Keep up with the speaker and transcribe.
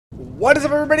What is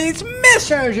up, everybody? It's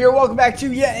Mr. here. Welcome back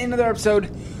to yet another episode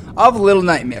of Little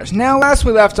Nightmares. Now, last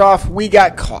we left off, we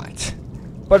got caught.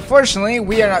 But fortunately,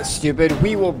 we are not stupid.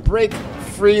 We will break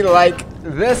free like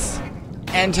this,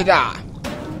 and ta-da.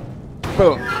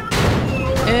 Boom.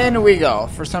 In we go.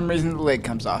 For some reason, the lid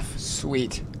comes off.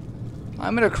 Sweet.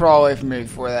 I'm going to crawl away from here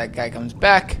before that guy comes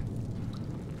back.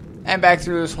 And back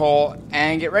through this hole,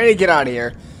 and get ready to get out of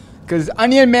here. Because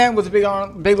Onion Man with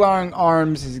the big long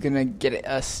arms is going to get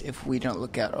us if we don't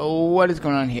look out. Oh, what is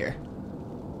going on here?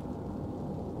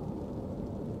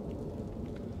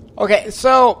 Okay,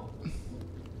 so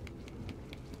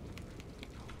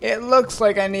it looks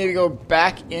like I need to go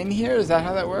back in here. Is that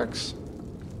how that works?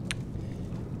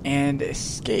 And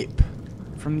escape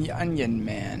from the Onion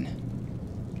Man.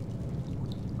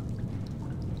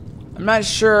 I'm not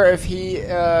sure if he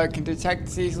can detect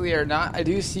this easily or not. I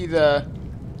do see the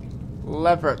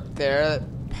lever up there that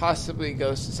possibly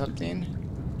goes to something.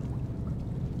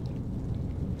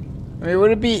 I mean,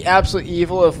 would it be absolute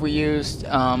evil if we used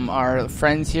our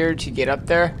friends here to get up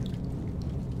there?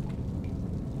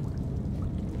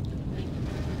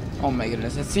 Oh my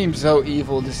goodness, it seems so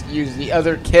evil to use the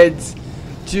other kids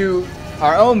to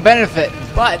our own benefit,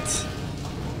 but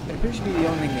it appears to be the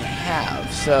only thing they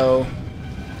have, so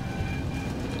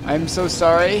I'm so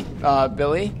sorry,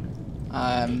 Billy.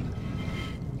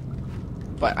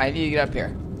 But I need to get up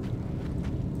here.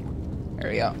 There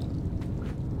we go.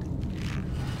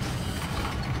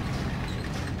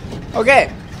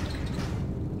 Okay.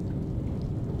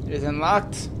 It is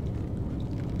unlocked.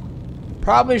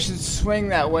 Probably should swing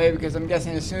that way because I'm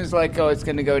guessing as soon as I let go, it's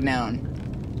going to go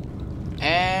down.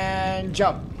 And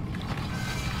jump.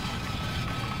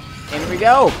 In we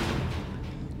go.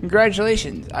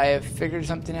 Congratulations. I have figured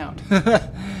something out.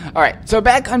 Alright, so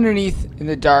back underneath in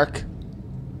the dark.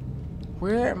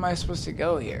 Where am I supposed to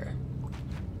go here?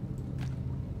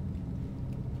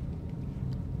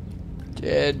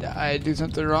 Did I do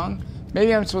something wrong?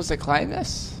 Maybe I'm supposed to climb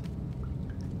this?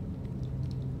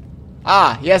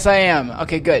 Ah, yes I am.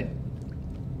 Okay, good.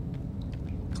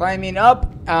 Climbing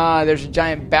up. There's a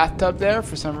giant bathtub there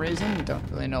for some reason. Don't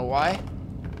really know why.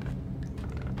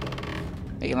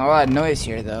 Making a lot of noise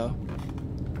here, though.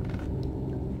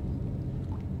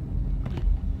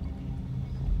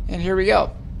 And here we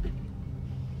go.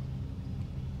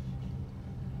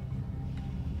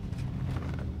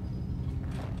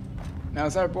 Now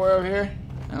is our boy over here?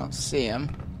 I don't see him.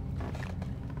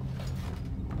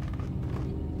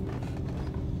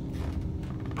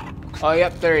 Oh,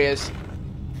 yep, there he is.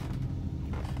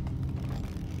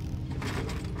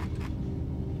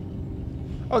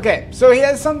 Okay, so he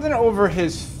has something over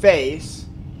his face.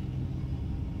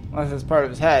 Unless it's part of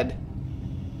his head.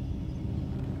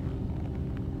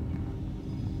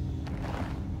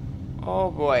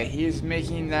 Oh boy, he's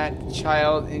making that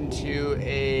child into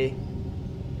a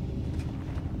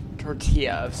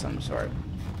tortilla of some sort.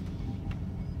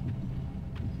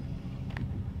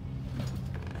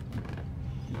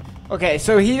 Okay,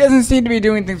 so he doesn't seem to be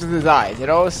doing things with his eyes. It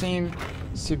always seems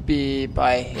to be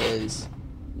by his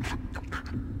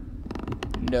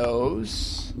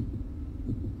nose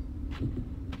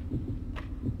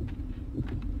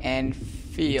and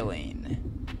feeling.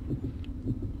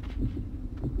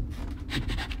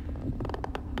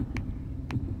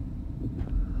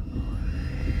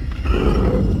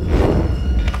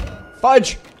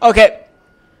 Fudge! Okay.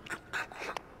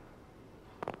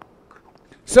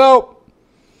 So,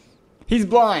 he's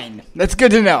blind. That's good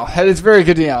to know. That is very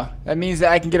good to know. That means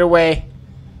that I can get away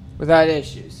without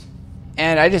issues.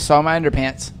 And I just saw my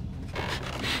underpants.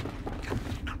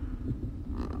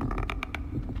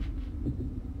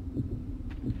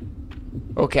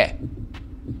 Okay.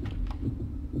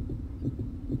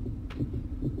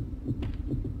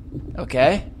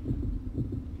 Okay.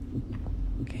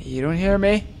 Okay, you don't hear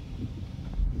me?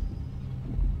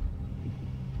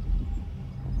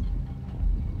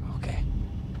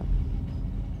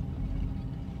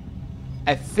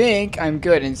 I think I'm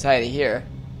good inside of here.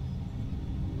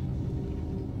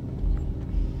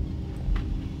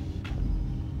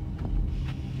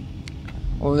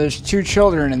 Well, there's two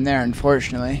children in there,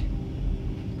 unfortunately.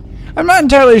 I'm not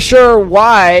entirely sure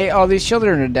why all these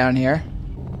children are down here.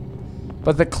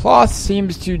 But the cloth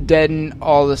seems to deaden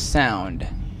all the sound.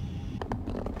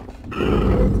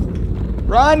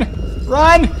 Run!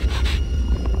 Run!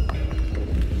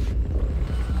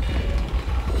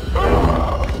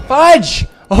 Fudge!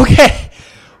 Okay.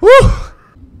 Woo!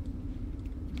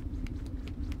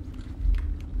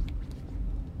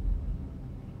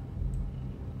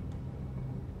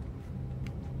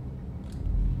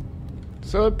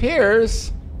 So it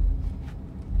appears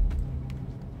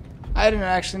I didn't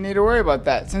actually need to worry about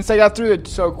that. Since I got through it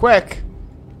so quick,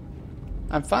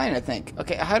 I'm fine, I think.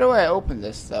 Okay, how do I open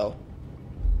this, though?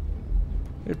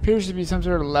 It appears to be some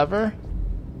sort of lever.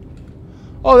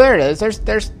 Oh, there it is.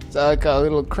 There's like a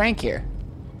little crank here.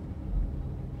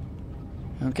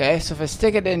 Okay, so if I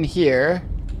stick it in here...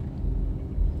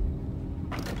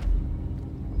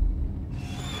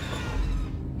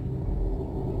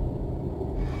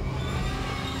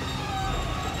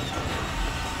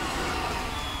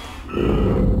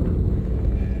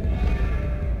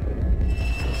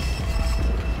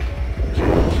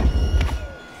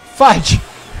 Fudge!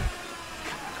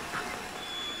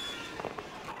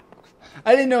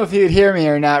 I didn't know if he would hear me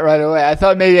or not right away. I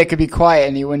thought maybe I could be quiet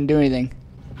and he wouldn't do anything.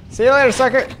 See you later,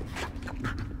 sucker!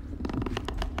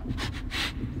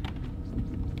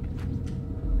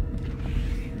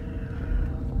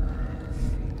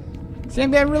 See, I'm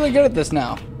getting really good at this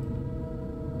now.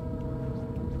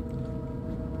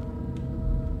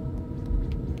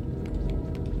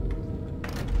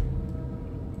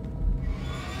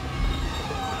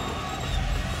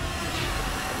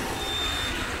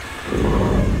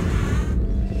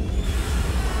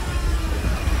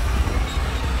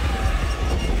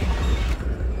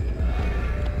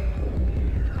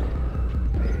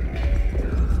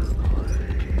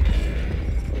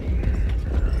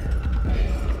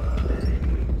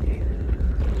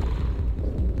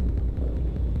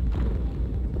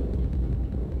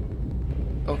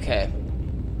 Okay.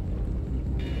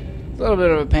 It's a little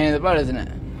bit of a pain in the butt, isn't it?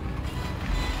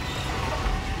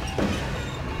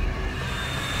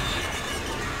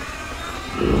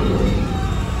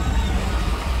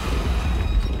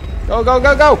 Go, go,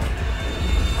 go, go!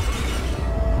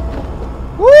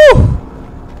 Woo!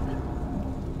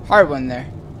 Hard one there.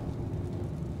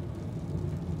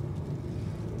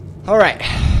 Alright.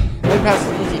 Right past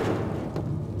the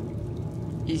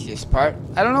easiest part.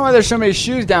 I don't know why there's so many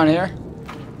shoes down here.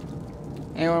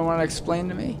 Anyone want to explain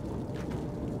to me?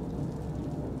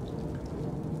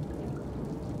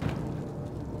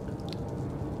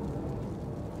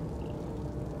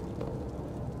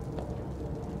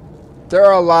 There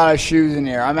are a lot of shoes in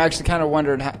here. I'm actually kind of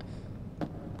wondering how...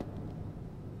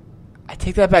 I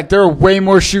take that back. There are way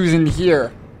more shoes in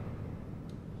here.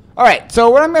 Alright, so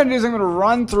what I'm going to do is I'm going to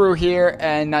run through here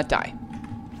and not die.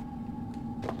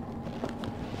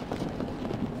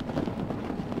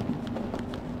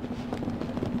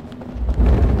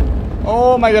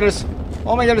 Oh my goodness.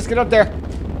 Oh my goodness, get up there.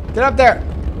 Get up there.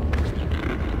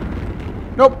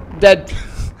 Nope, dead.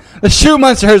 The shoe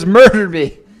monster has murdered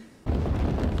me.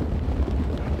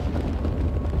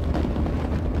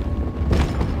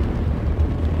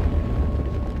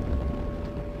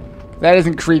 That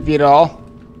isn't creepy at all.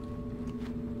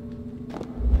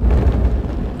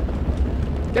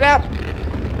 Get up!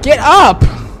 Get up!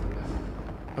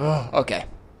 Oh, okay.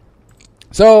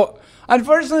 So,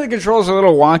 unfortunately the controls are a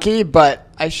little wonky, but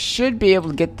I should be able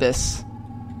to get this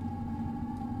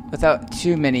without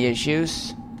too many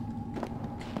issues.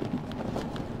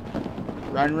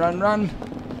 Run, run, run.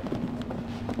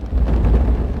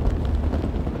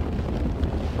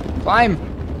 Climb.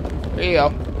 There you go.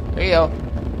 There you go.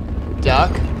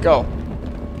 Duck. Go.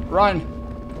 Run.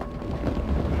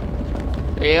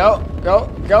 There you go. Go.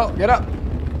 Go. Get up.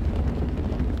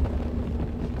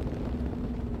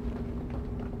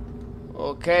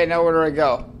 Okay, now where do I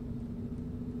go?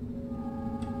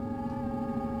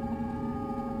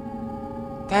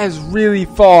 That is really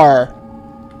far.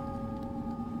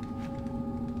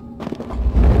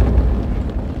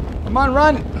 Come on,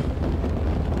 run.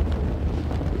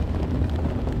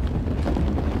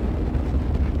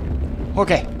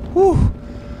 Okay. Whew.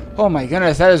 Oh my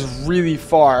goodness, that is really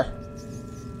far.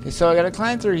 Okay, so I gotta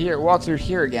climb through here, walk through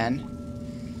here again.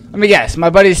 Let me guess, my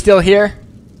buddy's still here?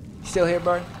 Still here,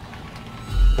 bud?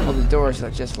 Oh, the doors are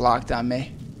just locked on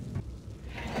me.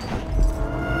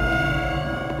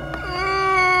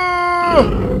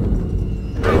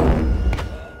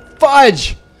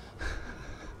 Fudge!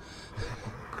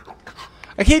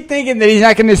 I keep thinking that he's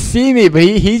not gonna see me, but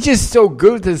he's just so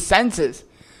good with his senses.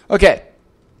 Okay.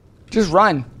 Just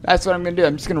run. That's what I'm going to do.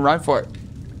 I'm just going to run for it.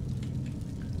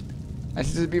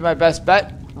 This would be my best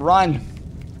bet. Run.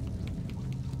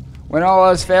 When all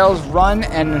else fails, run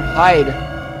and hide.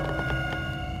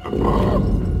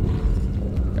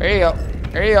 There you go.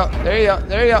 There you go. There you go.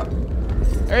 There you go.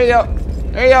 There you go.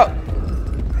 There you go.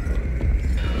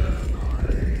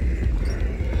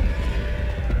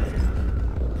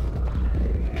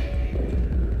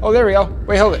 Oh, there we go.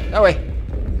 Wait, hold it. That way.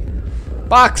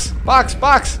 Box. Box.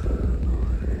 Box.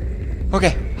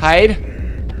 Okay, hide.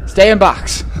 Stay in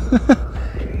box.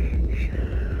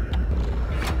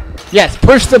 Yes,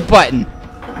 push the button.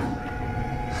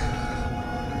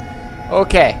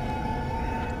 Okay.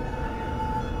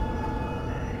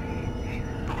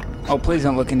 Oh, please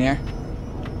don't look in here.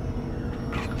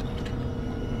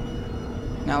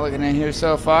 Not looking in here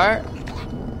so far.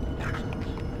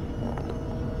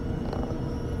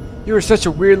 You were such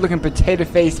a weird looking potato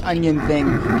face onion thing.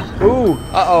 Ooh,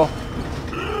 uh-oh.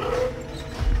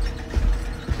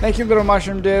 Thank you, little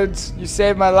mushroom dudes. You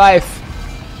saved my life.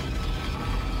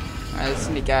 Alright, let's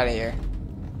sneak out of here.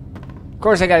 Of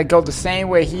course, I gotta go the same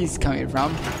way he's coming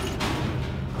from.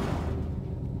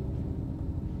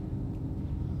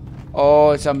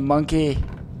 Oh, it's a monkey.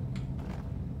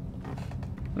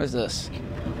 What is this?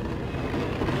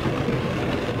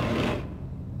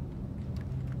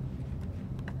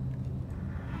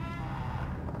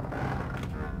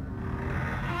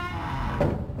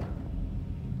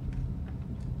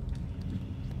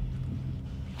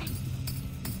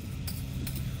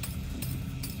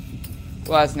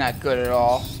 Well, that's not good at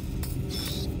all.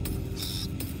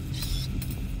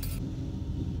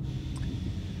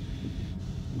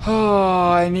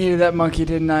 Oh, I needed that monkey,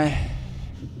 didn't I?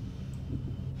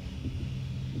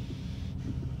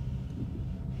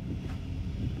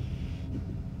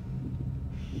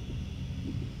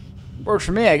 Works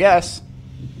for me, I guess.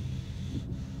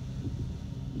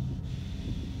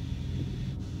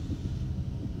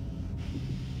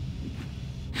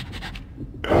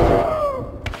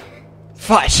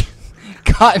 Fudge!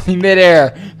 Caught me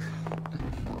midair.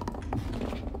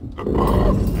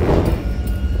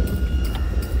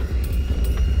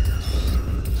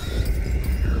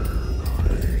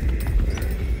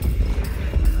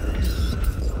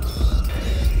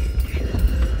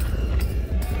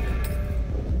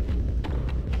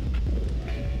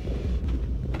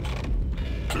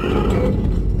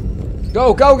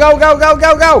 Go, go, go, go, go,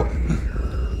 go, go!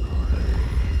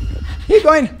 Keep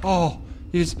going! Oh,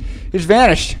 he just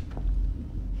vanished.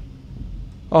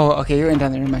 Oh, okay, you're in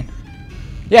down there, never mind.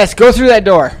 Yes, go through that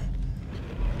door.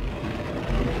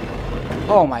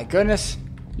 Oh my goodness.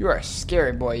 You are a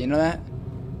scary boy, you know that?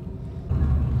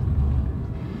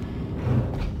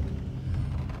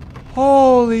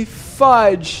 Holy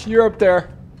fudge, you're up there.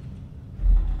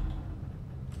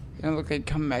 You don't look like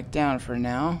coming back down for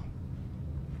now.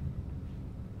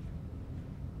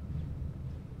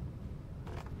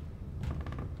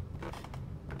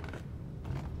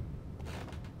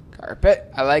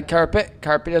 Carpet. I like carpet.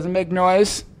 Carpet doesn't make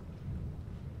noise.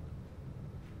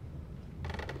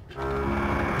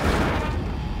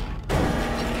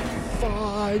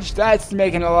 Fudge. That's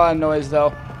making a lot of noise,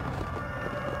 though.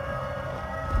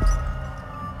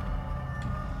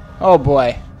 Oh,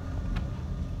 boy.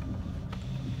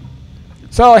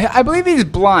 So, I believe he's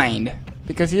blind,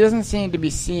 because he doesn't seem to be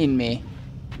seeing me.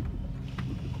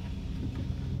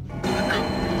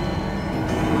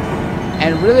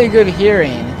 And really good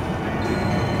hearing.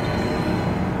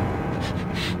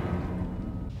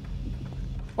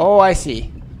 Oh, I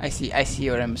see. I see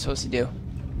what I'm supposed to do.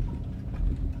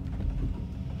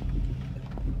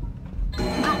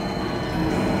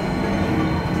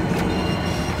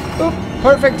 Oop,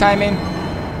 perfect timing.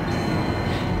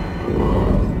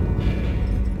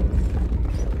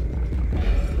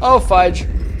 Oh, fudge.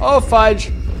 Oh,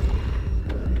 fudge.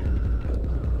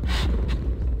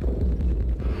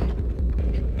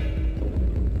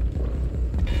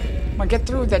 Come on, get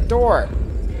through that door.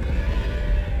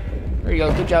 There you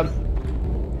go, good job.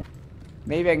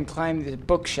 Maybe I can climb the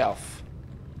bookshelf.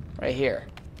 Right here.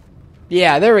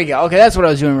 Yeah, there we go. Okay, that's what I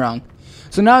was doing wrong.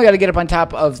 So now I gotta get up on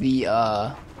top of the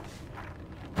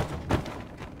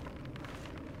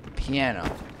piano.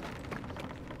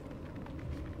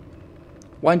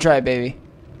 One try, baby.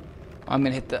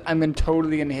 I'm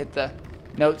totally gonna hit the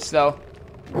notes though.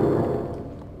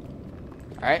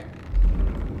 Alright.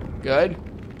 Good.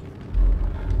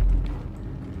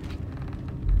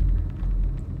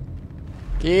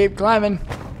 Keep climbing.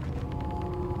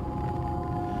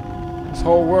 This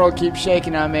whole world keeps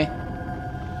shaking on me.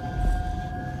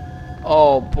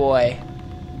 Oh boy.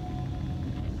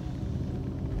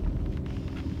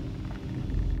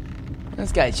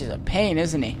 This guy's just a pain,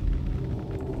 isn't he?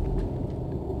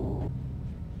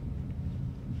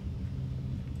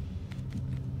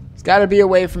 There's got to be a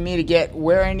way for me to get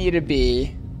where I need to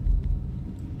be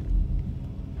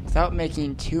without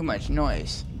making too much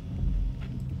noise.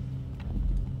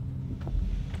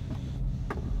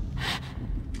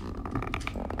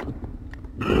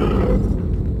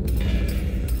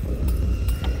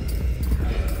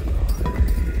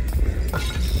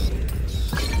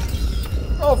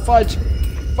 Oh, fudge.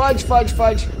 Fudge, fudge,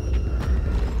 fudge.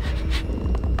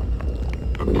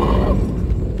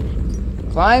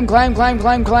 Climb, climb, climb,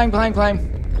 climb, climb, climb, climb.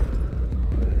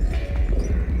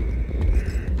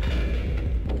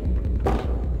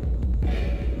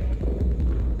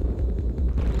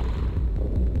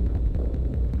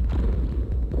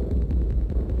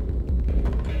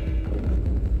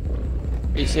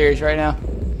 serious right now?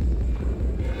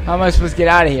 How am I supposed to get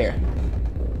out of here?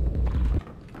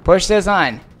 Push this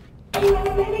on.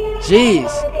 Jeez.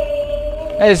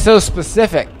 That is so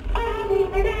specific.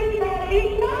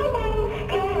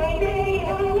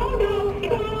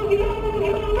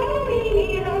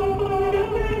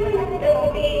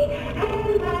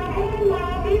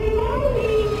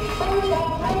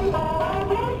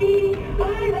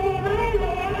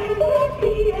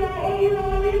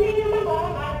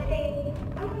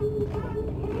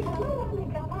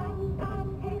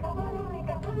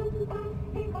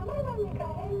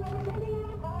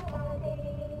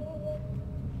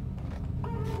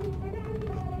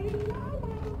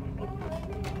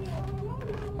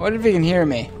 What if he can hear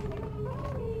me?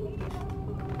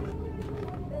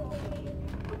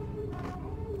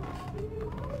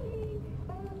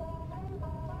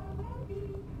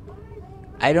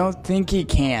 I don't think he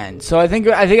can. So I think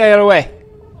I got away.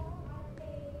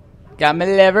 Got my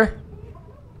lever.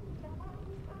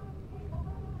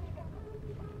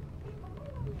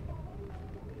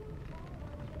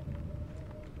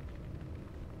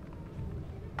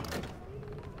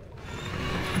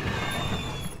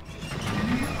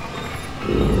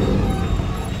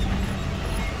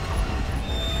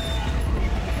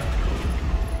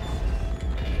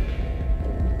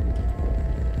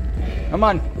 Come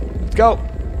on, let's go.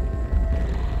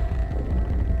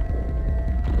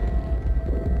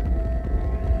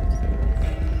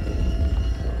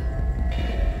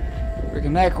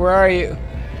 Freaking heck, where are you?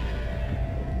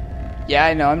 Yeah,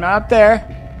 I know, I'm not up there.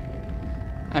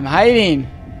 I'm hiding.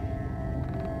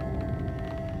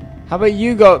 How about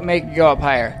you make it go up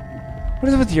higher? What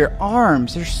is it with your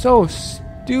arms? They're so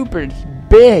stupid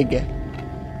big.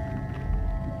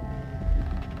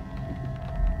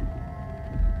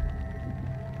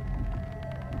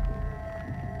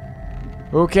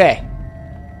 Okay.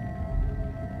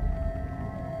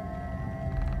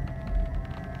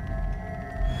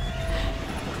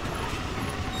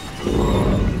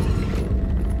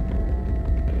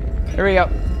 Here we go.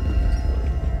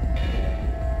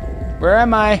 Where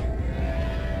am I?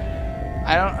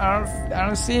 I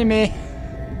don't see me.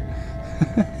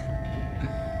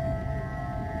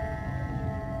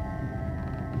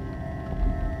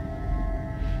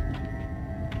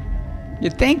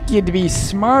 You'd think you'd be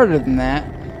smarter than that,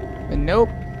 but nope.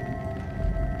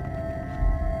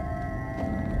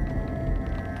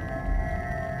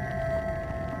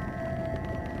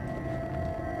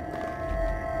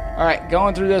 Alright,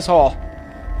 going through this hole.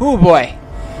 Oh boy.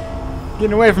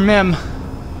 Getting away from him.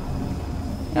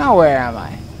 Now where am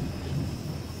I?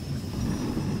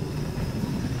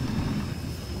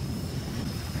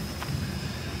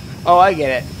 Oh, I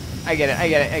get it. I get it.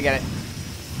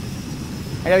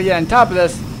 I gotta get on top of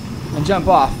this and jump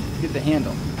off. Get the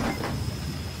handle.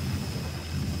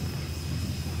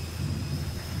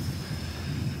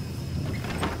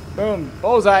 Boom.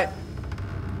 Bullseye.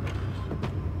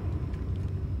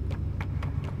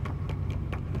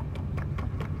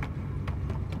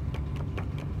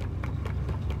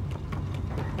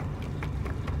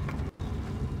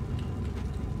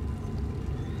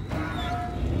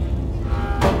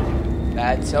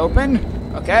 That's open.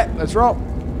 Okay, let's roll.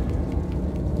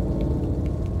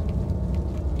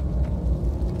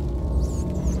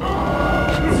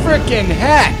 Frickin'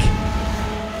 heck!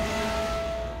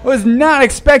 Was not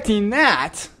expecting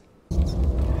that.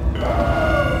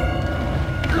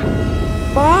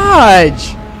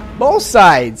 Fudge! Both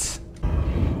sides.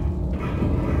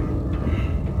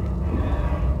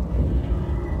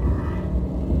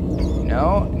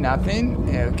 No,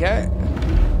 nothing. Okay.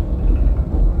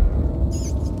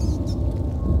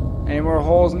 Any more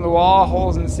holes in the wall,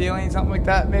 holes in the ceiling, something like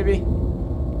that, maybe?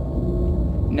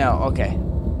 No, okay.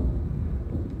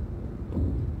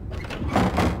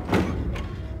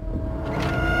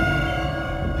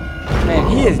 Man,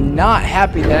 he is not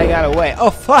happy that I got away. Oh,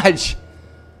 fudge!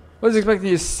 Wasn't expecting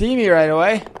you to see me right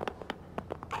away.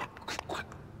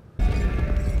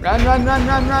 Run, run, run,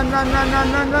 run, run, run, run,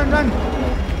 run, run, run, run!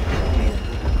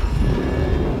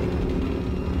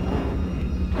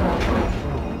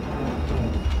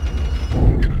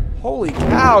 Holy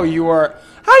cow, you are...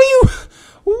 How do you...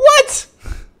 What?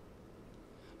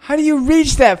 How do you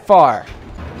reach that far?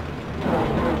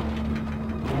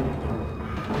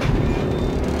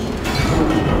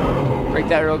 Break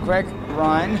that real quick.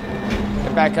 Run.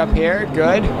 Get back up here.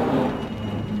 Good.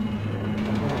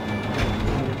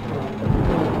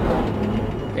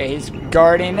 Okay, he's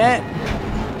guarding it.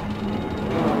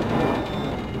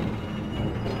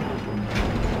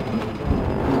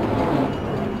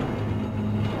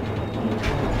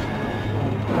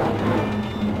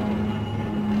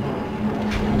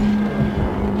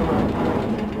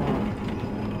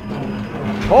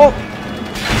 Oh!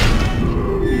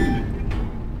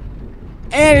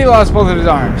 And he lost both of his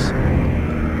arms.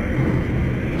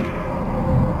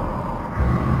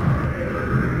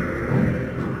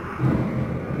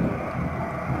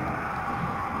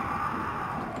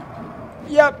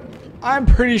 Yep, I'm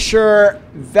pretty sure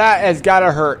that has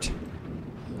gotta hurt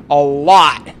a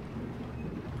lot.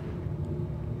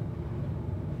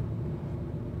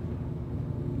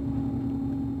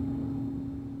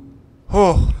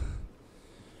 Oh,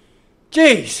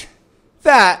 jeez,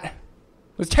 that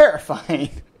was terrifying.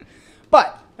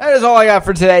 But that is all I got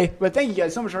for today. But thank you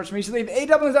guys so much for watching me. So leave a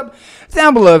thumbs up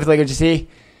down below if you like what you see.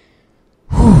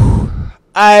 Whew,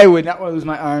 I would not want to lose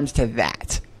my arms to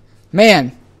that,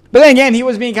 man. But then again, he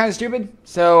was being kind of stupid,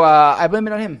 so I blame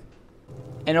it on him.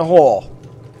 In a hole.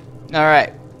 All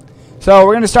right. So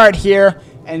we're gonna start here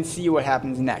and see what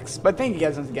happens next. But thank you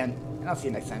guys once again, and I'll see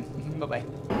you next time. Bye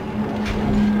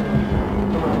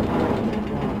bye.